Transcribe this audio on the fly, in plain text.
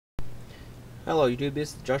Hello YouTube,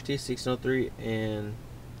 this is Josh T1603 and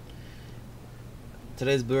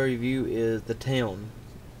today's Blu-ray review is The Town.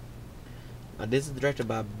 This is directed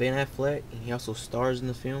by Ben Affleck and he also stars in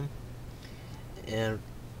the film, and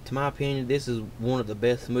to my opinion this is one of the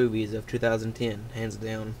best movies of 2010, hands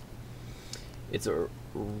down. It's a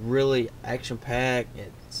really action-packed.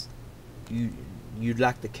 You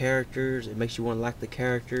like the characters, it makes you want to like the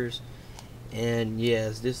characters, and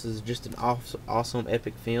yes, this is just an awesome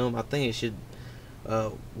epic film. I think it should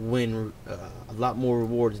win a lot more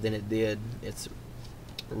rewards than it did. It's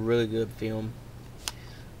a really good film.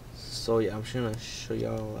 So yeah, I'm just gonna show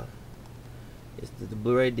y'all it's the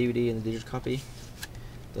Blu-ray, DVD, and the digital copy.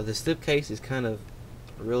 So the slipcase is kind of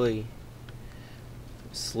really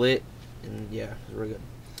slick, and yeah, it's really good.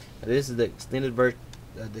 Now, this is the extended version,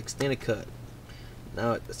 the extended cut.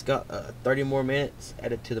 Now it's got 30 more minutes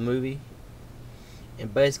added to the movie,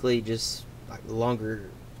 and basically just like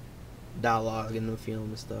longer dialogue in the film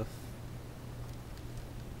and stuff.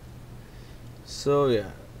 So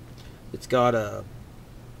yeah, it's got a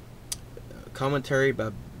commentary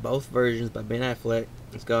by both versions by Ben Affleck.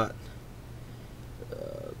 It's got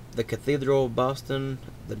the Cathedral of Boston,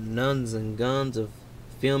 the nuns and guns of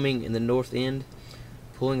filming in the North End,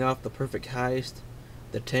 pulling off the perfect heist,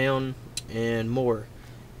 the town, and more.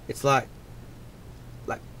 It's like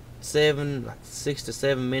 6 to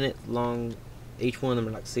 7 minutes long. Each one of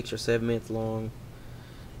them are like 6 or 7 minutes long.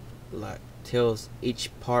 Like tells each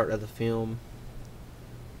part of the film,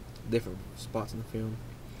 different spots in the film.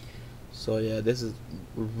 So yeah, this is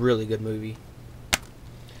a really good movie.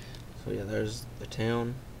 So yeah, there's The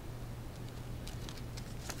Town,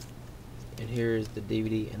 and here's the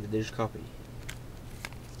DVD and the digital copy.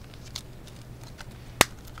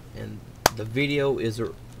 And the video is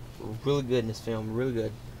really good in this film, really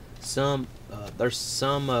good. There's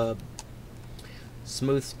some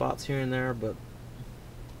smooth spots here and there, but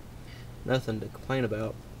nothing to complain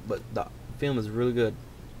about. But the film is really good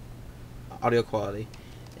audio quality,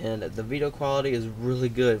 and the video quality is really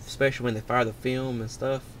good, especially when they fire the film and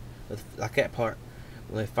stuff. Like that part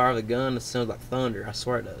when they fire the gun, it sounds like thunder. I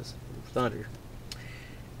swear it does, thunder.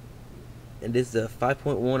 And this is a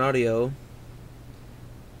 5.1 audio,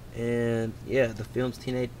 and yeah, the film's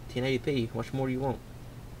 1080p. What more do you want?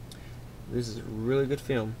 This is a really good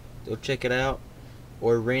film. Go check it out,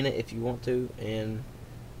 or rent it if you want to. And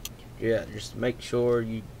yeah, just make sure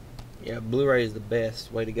Blu-ray is the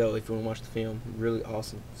best way to go if you want to watch the film. Really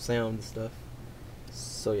awesome sound and stuff.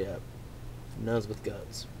 So yeah, Nuns with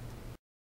Guns.